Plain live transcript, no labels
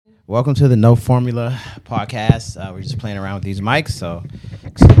Welcome to the No Formula podcast. We're just playing around with these mics, so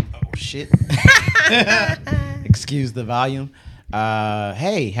oh shit. Excuse the volume.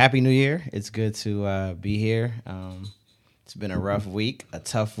 Hey, happy New Year. It's good to be here. It's been a rough week, a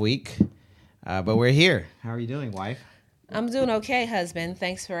tough week, but we're here. How are you doing, wife? I'm doing okay, husband.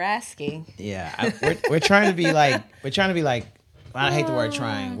 Thanks for asking. Yeah, we're trying to be like I hate the word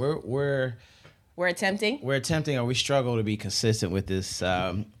trying. We're attempting. We're attempting, or we struggle to be consistent with this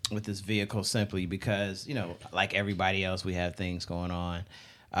vehicle simply because, like everybody else, we have things going on.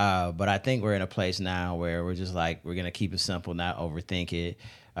 But I think we're in a place now where we're just like, we're going to keep it simple, not overthink it.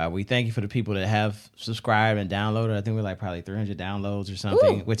 We thank you for the people that have subscribed and downloaded. I think we're like probably 300 downloads or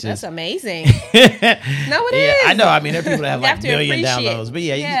something, which is amazing. No, it is. I know. I mean, there are people that have like million downloads, but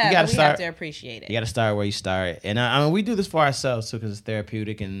you got to start. We have to appreciate it. You got to start where you start, and I mean, we do this for ourselves too because it's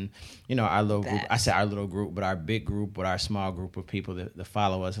therapeutic, and our little group. I say our little group, but our big group, but our small group of people that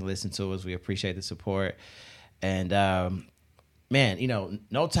follow us and listen to us. We appreciate the support, and man,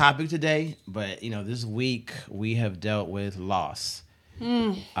 no topic today, but this week we have dealt with loss.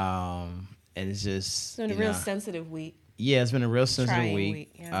 And it's just been a real sensitive week. Yeah, it's been a real sensitive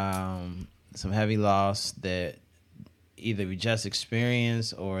week. Yeah. Some heavy loss that either we just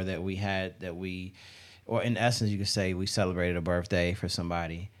experienced or that or in essence you could say we celebrated a birthday for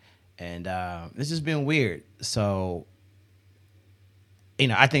somebody. And it's just been weird. So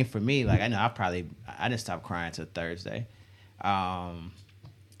I think for me, like I didn't stop crying till Thursday.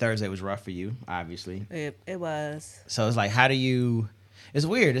 Thursday was rough for you, obviously. It was. So it's like, it's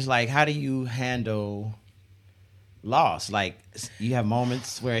weird. It's like, how do you handle loss? Like, you have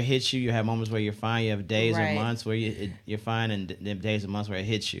moments where it hits you. You have moments where you're fine. You have days or months where you're fine, and then days or months where it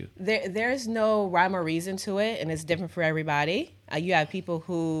hits you. There's no rhyme or reason to it, and it's different for everybody. You have people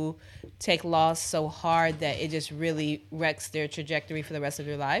who take loss so hard that it just really wrecks their trajectory for the rest of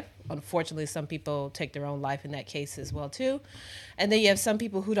their life. Unfortunately, some people take their own life in that case as well, too. And then you have some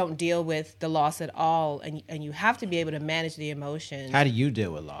people who don't deal with the loss at all, and you have to be able to manage the emotions. How do you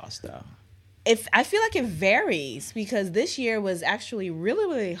deal with loss, though? I feel like it varies because this year was actually really,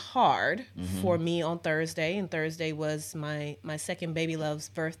 really hard for me on Thursday. And Thursday was my second baby love's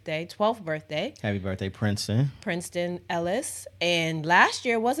birthday, 12th birthday. Happy birthday, Princeton. Princeton Ellis. And last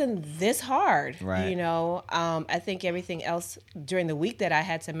year wasn't this hard. Right. I think everything else during the week that I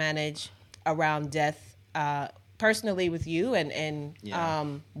had to manage around death personally with you and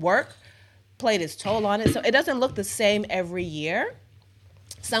work played its toll on it. So it doesn't look the same every year.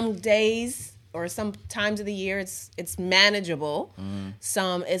 Some days or some times of the year it's manageable.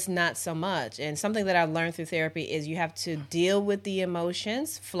 Some it's not so much. And something that I've learned through therapy is you have to deal with the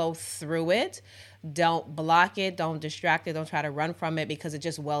emotions, flow through it. Don't block it, don't distract it, don't try to run from it because it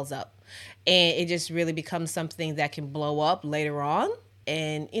just wells up. And it just really becomes something that can blow up later on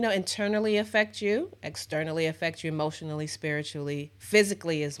and internally affect you, externally affect you emotionally, spiritually,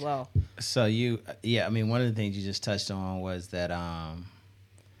 physically as well. So one of the things you just touched on was that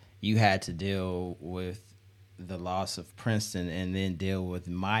you had to deal with the loss of Princeton and then deal with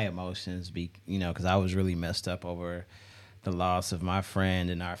my emotions, because I was really messed up over the loss of my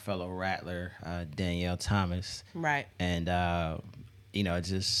friend and our fellow rattler, Danielle Thomas. Right. And, it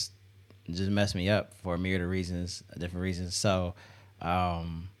just messed me up for a myriad of reasons, different reasons. So, I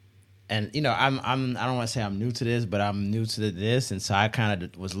don't want to say I'm new to this, but I'm new to this. And so I kind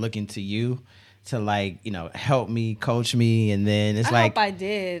of was looking to you to help me, coach me, and then it's I hope I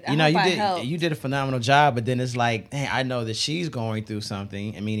did. You did a phenomenal job, but then it's like, hey, I know that she's going through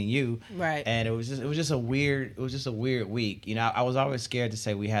something, and meaning you, right? And it was just a weird week. I was always scared to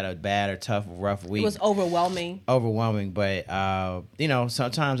say we had a bad or tough, rough week. It was overwhelming, but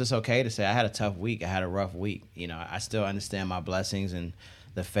sometimes it's okay to say I had a tough week, I had a rough week. I still understand my blessings and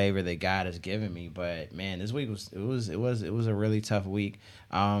the favor that God has given me, but man, this week was a really tough week.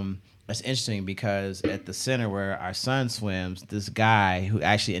 It's interesting because at the center where our son swims, this guy who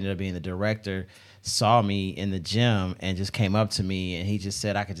actually ended up being the director saw me in the gym and just came up to me and he just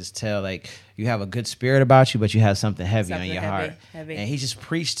said, I could just tell, like, you have a good spirit about you, but you have something heavy on your heart. Heavy. And he just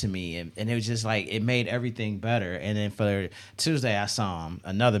preached to me, and it was just like, it made everything better. And then for Tuesday, I saw him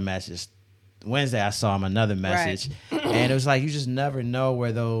another message. Wednesday, I saw him another message. Right. And it was like, you just never know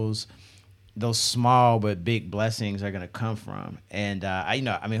where those small but big blessings are going to come from. And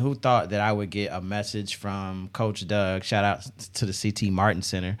who thought that I would get a message from Coach Doug? Shout out to the CT Martin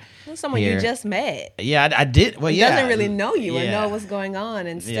Center. Well, someone you just met. Yeah, I did. Well, he doesn't really know you and know what's going on,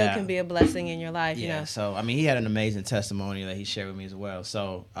 and still can be a blessing in your life. Yeah. So he had an amazing testimony that he shared with me as well.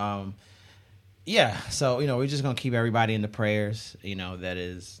 So we're just gonna keep everybody in the prayers.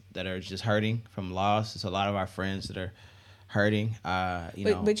 That are just hurting from loss. It's a lot of our friends that are hurting.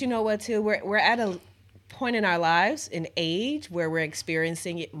 But you know what, too? We're at a point in our lives, in age, where we're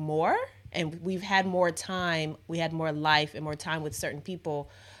experiencing it more, and we've had more time. We had more life and more time with certain people,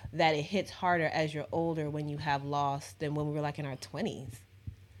 that it hits harder as you're older when you have lost than when we were like in our 20s.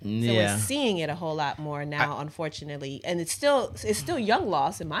 So we're seeing it a whole lot more now, unfortunately, and it's still young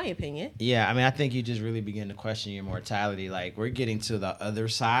loss, in my opinion. Yeah, I mean, I think you just really begin to question your mortality. Like, we're getting to the other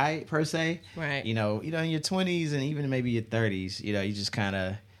side, per se. Right. In your 20s and even maybe your 30s, you just kind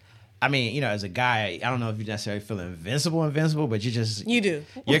of, I mean, as a guy, I don't know if you necessarily feel invincible, but you do.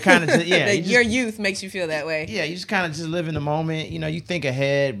 You're kind of, your youth makes you feel that way. Yeah, you just kind of just live in the moment. You think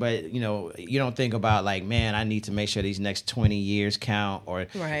ahead, but, you don't think about, like, man, I need to make sure these next 20 years count, or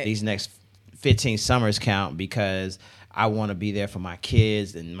these next 15 summers count, because I want to be there for my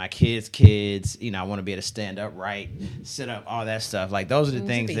kids and my kids' kids. I want to be able to stand upright, sit up, all that stuff. Like, those are the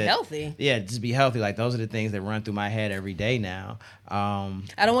things that... be healthy. Yeah, just be healthy. Like, those are the things that run through my head every day now. I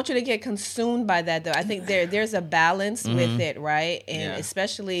don't want you to get consumed by that, though. I think there's a balance with it, right? And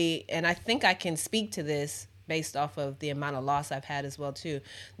especially, and I think I can speak to this based off of the amount of loss I've had as well, too.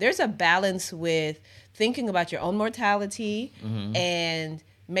 There's a balance with thinking about your own mortality and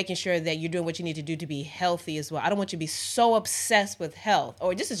making sure that you're doing what you need to do to be healthy as well. I don't want you to be so obsessed with health,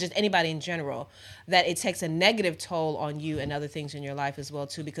 or this is just anybody in general, that it takes a negative toll on you and other things in your life as well,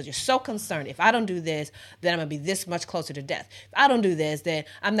 too, because you're so concerned. If I don't do this, then I'm going to be this much closer to death. If I don't do this, then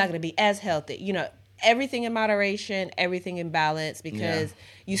I'm not going to be as healthy. Everything in moderation, everything in balance, because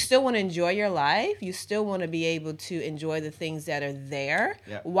you still want to enjoy your life. You still want to be able to enjoy the things that are there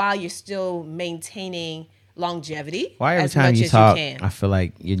while you're still maintaining longevity. Why every time you talk, I feel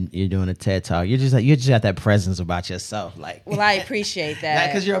like you're doing a TED talk. You just got that presence about yourself. Like, well, I appreciate that,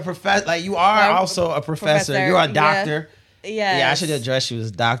 because you're a professor. Like, you are also a professor. You're a doctor. Yeah, I should address you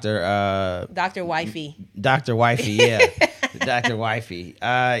as Doctor Wifey. Dr. Wifey, yeah, Dr. Wifey.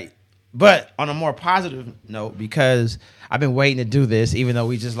 But on a more positive note, because I've been waiting to do this, even though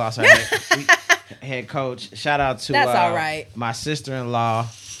we just lost our head coach. Shout out to all right. My sister-in-law,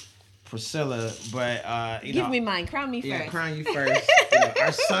 Priscilla, but give me mine. Crown me first. Yeah, crown you first.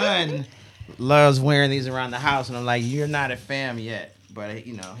 Our son loves wearing these around the house, and I'm like, you're not a fam yet, but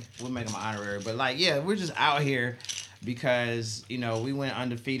we'll make him an honorary. But we're just out here because we went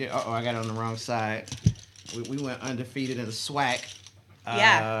undefeated. I got it on the wrong side. We went undefeated in the SWAC.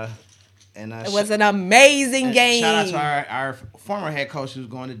 And it was an amazing game. Shout out to our former head coach who's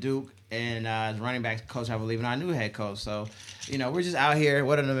going to Duke, and as running back coach, I believe, and our new head coach. So, we're just out here.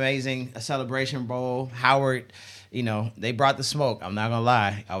 What an amazing celebration bowl. Howard, they brought the smoke. I'm not gonna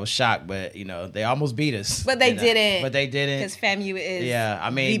lie, I was shocked, but they almost beat us. But they didn't. Because FAMU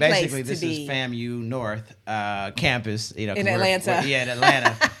is basically this is FAMU North campus. In Atlanta. In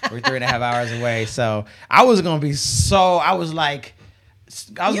Atlanta. We're 3.5 hours away. So I was gonna be so. I was like.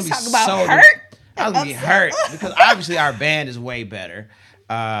 I was gonna be so hurt. I was gonna be hurt because obviously our band is way better,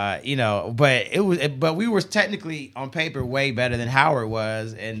 but we were technically on paper way better than Howard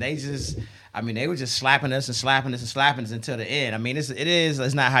was, and they were just slapping us until the end. I mean,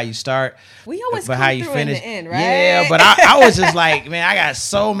 it's not how you start, we always but come how you through finish. In the end, right? Yeah, but I was just like, man, I got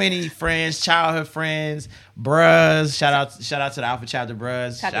so many friends, childhood friends, bruhs. Shout out to the Alpha Chapter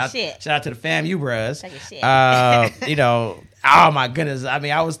bruhs. Shout out to the FAMU bruhs. Talk your shit. Oh my goodness! I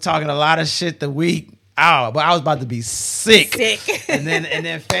mean, I was talking a lot of shit the week. But I was about to be sick. and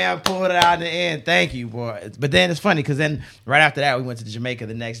then fam pulled it out in the end. Thank you, boy. But then it's funny because then right after that we went to Jamaica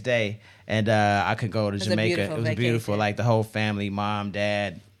the next day, and I could go to Jamaica. It was beautiful, like the whole family, mom,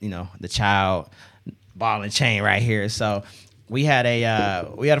 dad, the child, ball and chain right here. So we had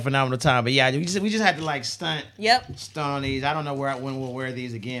a phenomenal time. But yeah, we just had to stunt on these. I don't know when we'll wear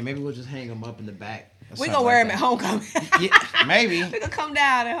these again. Maybe we'll just hang them up in the back. We're going to wear them at homecoming. Maybe. We're going to come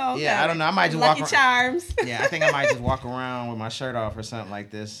down at homecoming. Yeah, I don't know. I might just Lucky Charms. Yeah, I think I might just walk around with my shirt off or something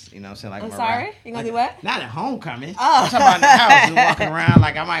like this. I'm saying? I'm sorry? You going to do what? Not at homecoming. I'm talking about in the house. Just walking around.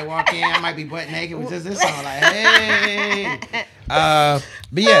 Like, I might walk in. I might be butt naked with just this on. Like, hey. But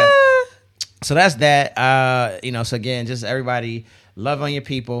yeah. So that's that. So again, just everybody... Love on your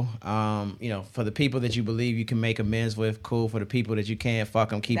people. For the people that you believe you can make amends with, cool. For the people that you can't, fuck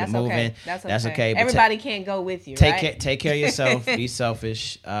them. Keep it moving. That's okay. Everybody can't go with you. Take care of yourself. Be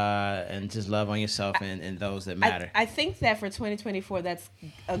selfish, and just love on yourself and those that matter. I think that for 2024, that's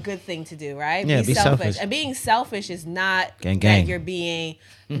a good thing to do, right? Yeah, be selfish. And being selfish is not gang. that you're being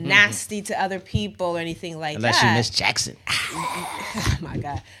nasty to other people or anything like Unless that. you Miss Jackson. Oh my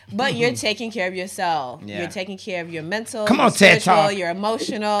God. But you're taking care of yourself. Yeah. You're taking care of your mental, Come your on, TED spiritual, Talk. your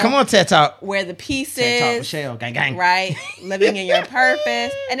emotional. Come on, TED Talk. Where the peace TED Talk, is. Michelle. Gang, gang. Right? Living in your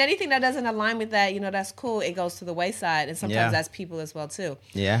purpose. And anything that doesn't align with that, that's cool. It goes to the wayside. And sometimes that's people as well, too.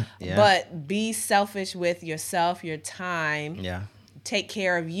 Yeah, yeah. But be selfish with yourself, your time. Yeah. Take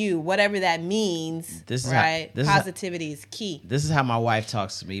care of you, whatever that means. This is right? how, Positivity is key. This is how my wife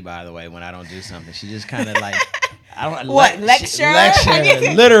talks to me, by the way, when I don't do something. She just kind of like... Lecture?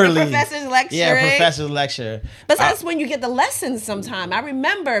 Lecture, literally. The professor's lecturing. Yeah, professor's lecture. But that's when you get the lessons sometime. I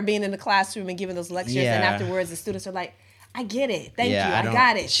remember being in the classroom and giving those lectures, and Yeah. afterwards the students are like, I get it. Thank Yeah, you. I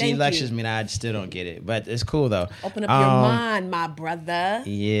got it. She Thank lectures you. me, and I still don't get it. But it's cool, though. Open up your mind, my brother.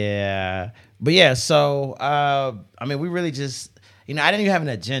 Yeah. But yeah, so, we really just... I didn't even have an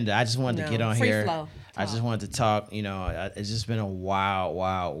agenda. I just wanted to get on free here. Flow. I just wanted to talk. It's just been a wild,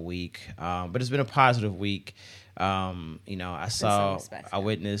 wild week. But it's been a positive week. I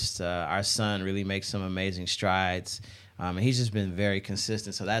witnessed our son really make some amazing strides. And he's just been very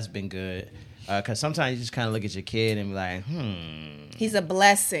consistent. So that's been good. Because sometimes you just kind of look at your kid and be like, He's a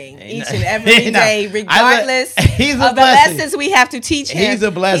blessing each and every day, regardless he's a of the blessing. lessons we have to teach him. He's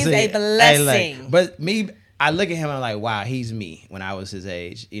a blessing. He's a blessing. Hey, but me, I look at him and I'm like, wow, he's me when I was his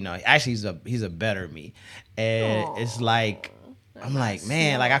age. Actually, he's a better me. And it's like, I'm like,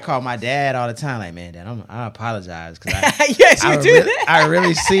 man, like I call my dad all the time, like, man, Dad, I apologize because yes, you do. I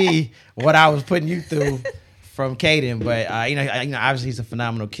really see what I was putting you through from Caden, but obviously he's a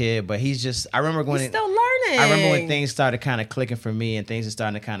phenomenal kid. But he's just, I remember when he's still learning. I remember when things started kind of clicking for me, and things are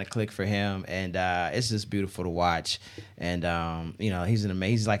starting to kind of click for him, and it's just beautiful to watch. And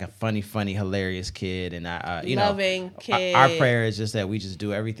he's like a funny, hilarious kid, and loving kid. Our prayer is just that we just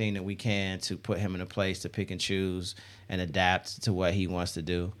do everything that we can to put him in a place to pick and choose and adapt to what he wants to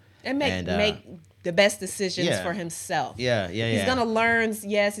do, and make the best decisions for himself. Yeah. He's gonna learn.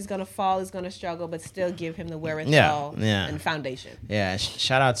 Yes, he's gonna fall. He's gonna struggle, but still give him the wherewithal and foundation. Yeah.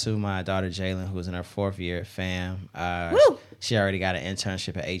 Shout out to my daughter Jalen, who's in her 4th year at FAM. Woo! She already got an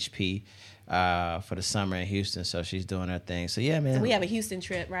internship at HP for the summer in Houston, so she's doing her thing. So yeah, man. So we have a Houston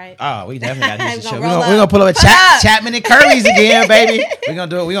trip, right? Oh, we definitely got a Houston trip. We're gonna pull up at Chapman and Curry's again, baby. We're gonna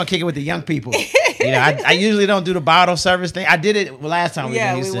do it. We're gonna kick it with the young people. I usually don't do the bottle service thing. I did it last time we were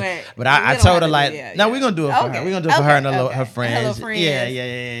in Houston. We went. But I told her like, we're gonna do it for her. We're gonna do it for her and her friends.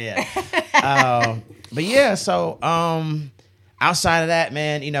 Yeah. But yeah, so outside of that,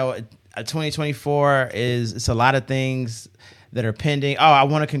 man, 2024 it's a lot of things that are pending. Oh, I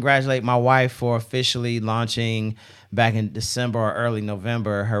want to congratulate my wife for officially launching back in December or early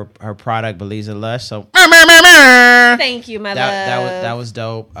November her product Beliza Lush. So thank you, my love. That was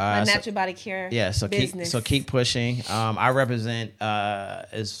dope. My natural body care. Yeah, so business. keep pushing. I represent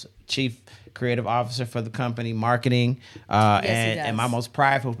as chief creative officer for the company, marketing, and my most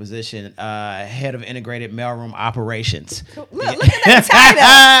prideful position, head of integrated mailroom operations. Look at that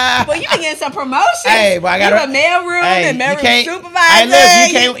title. Well, you can get some promotion. Hey, but I got a mailroom and mailroom supervisor.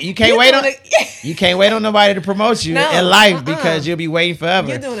 Hey, look, you can't wait on nobody to promote you in life because you'll be waiting forever.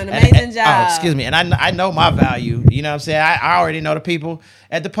 You're doing an amazing job. Oh, excuse me, and I know my value. You know what I'm saying? I already know the people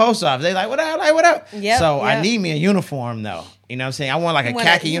at the post office. They like, what up? Like, what up? I need me a uniform though. You know what I'm saying? I want like a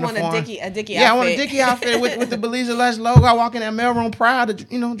khaki uniform. Want a Dickie outfit. Yeah, I want a Dickie outfit with the Beliza Lush logo. I walk in that mailroom proud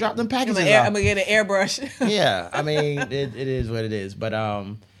to drop them packages off. I'm gonna get an airbrush. Yeah, I mean it is what it is. But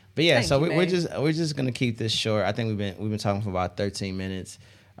yeah. So we're just gonna keep this short. I think we've been talking for about 13 minutes.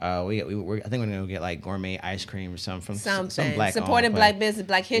 I think we're gonna get like gourmet ice cream or something from some black supporting Black business,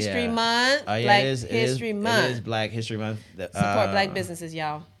 Black History Month. Oh yeah, Black it is History Month. It is Black History Month. Support Black businesses,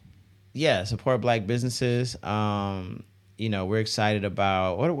 y'all. Yeah, support Black businesses. We're excited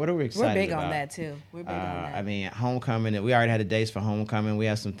about what are we excited about? We're big on that too. We're big on that. I mean, homecoming. We already had the dates for homecoming. We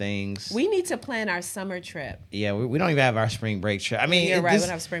have some things. We need to plan our summer trip. Yeah, we don't even have our spring break trip. I mean, you're right. We don't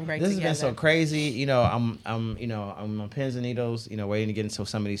have spring break. This together. has been so crazy. I'm on pins and needles. Waiting to get into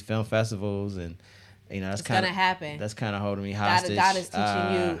some of these film festivals, and that's gonna happen. That's kind of holding me hostage. God is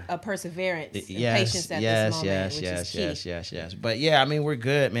teaching you a perseverance and patience at this moment, which is key. Yes. But yeah, I mean, we're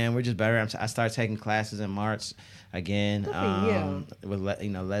good, man. We're just better. I started taking classes in March again. With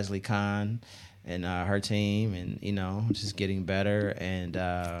Leslie Kahn and her team, and just getting better and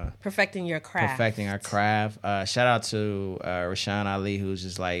perfecting your craft. Perfecting our craft. Shout out to Rashawn Ali, who's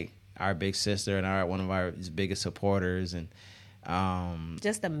just like our big sister and one of our biggest supporters, and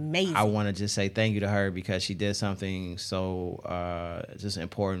just amazing. I want to just say thank you to her because she did something so just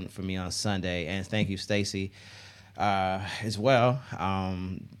important for me on Sunday. And thank you, Stacy. as well.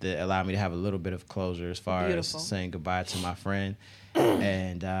 That allowed me to have a little bit of closure as far Beautiful. as saying goodbye to my friend.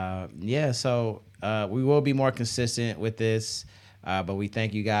 And so we will be more consistent with this. But we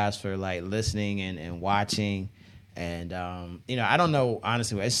thank you guys for like listening and watching. And I don't know,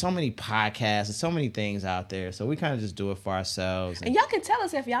 honestly, there's so many podcasts, there's so many things out there. So we kind of just do it for ourselves. And y'all can tell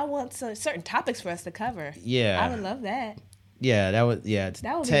us if y'all want certain topics for us to cover. Yeah. I would love that. Yeah, that would be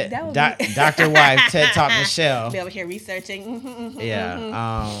Dr. Wife, TED Talk Michelle. Be over here researching.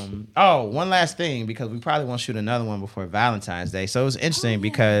 Yeah. One last thing, because we probably won't shoot another one before Valentine's Day. So it was interesting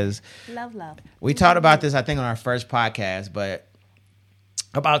because love. We talked about this, I think, on our first podcast, but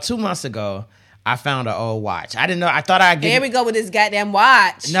about 2 months ago, I found an old watch. I didn't know. I thought I'd get. Here we go with this goddamn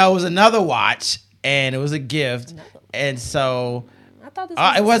watch. No, it was another watch, and it was a gift, and so. I thought this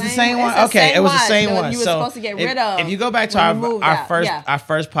was it was the same one. Okay, it was the same one. You were supposed to get rid of. If you go back to our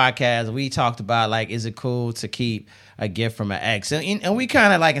first podcast, we talked about like, is it cool to keep a gift from an ex? And we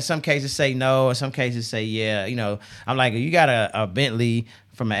kind of like in some cases say no, in some cases say yeah. I'm like, you got a Bentley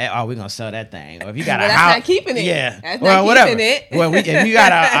from an ex, we're gonna sell that thing. Or if you got a house, that's not keeping it. Yeah, that's not whatever. Keeping it. Well, if you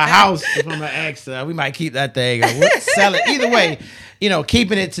got a house from an ex, we might keep that thing or we'll sell it. Either way.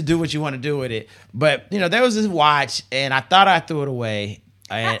 Keeping it to do what you want to do with it. But, there was this watch, and I thought I threw it away.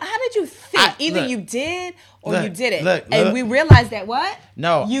 How did you think? Either you did or you didn't. Look, and we realized that what?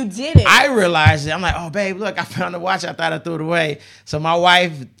 No. You didn't. I realized it. I'm like, oh, babe, look, I found the watch. I thought I threw it away. So my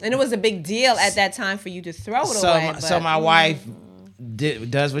wife... And it was a big deal at that time for you to throw it away. So my wife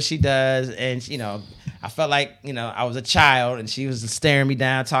does what she does, and, I felt like, I was a child and she was staring me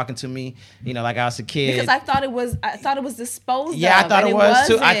down, talking to me, like I was a kid. Because I thought it was disposed of. Yeah, I thought it was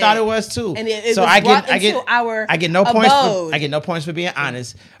too. I thought it was too. And it so was I get no points. I get no points for being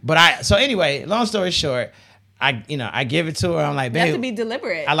honest. But so anyway, long story short, I give it to her. I'm like, babe, you have to be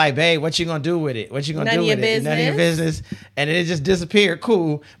deliberate. I like, babe, what you gonna do with it? What you gonna do with it? None of your business. And it just disappeared.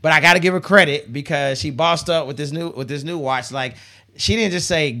 Cool. But I got to give her credit because she bossed up with this new watch. Like, she didn't just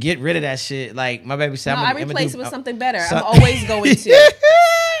say, get rid of that shit. Like, my baby said, I replaced it with something better. I'm always going to.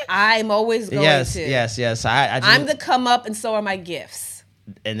 I'm always going to. Yes. I'm the come up, and so are my gifts.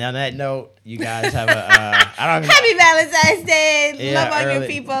 And on that note, you guys have a... Happy Valentine's Day. Yeah, love on your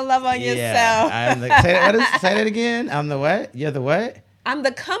people. Love on yourself. Say that again. I'm the what? You're the what? I'm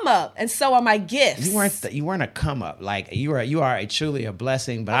the come up, and so are my gifts. You weren't a come up. Like you are truly a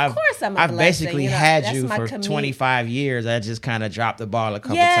blessing. But of course I'm a I've blessing. basically had you for 25 years. I just kind of dropped the ball a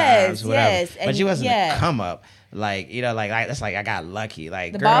couple times. Whatever. Yes, but you wasn't a come up. Like that's like I got lucky.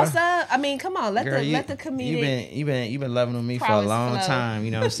 Like the boss up. I mean, come on, let the comedic. You've been loving on me for a long time.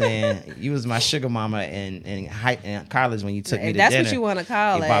 You know what I'm saying? You was my sugar mama in college when you took me to dinner. That's what you want to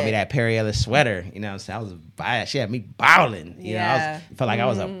call it. You bought me that Perry Ellis sweater. You know what I'm saying? She had me bowling. You know, I felt like I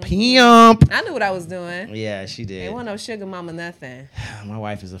was a pimp. I knew what I was doing. Yeah, she did. Ain't want no sugar mama nothing. My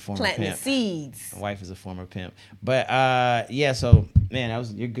wife is a former planting pimp. The seeds. My wife is a former pimp. But so man,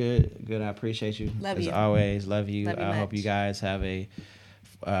 you're good. Good. I appreciate you. Love as you. Always. Love you. Love you I hope you guys have a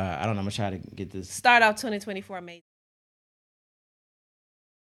I don't know, I'm gonna try to get this start off 2024 amazing.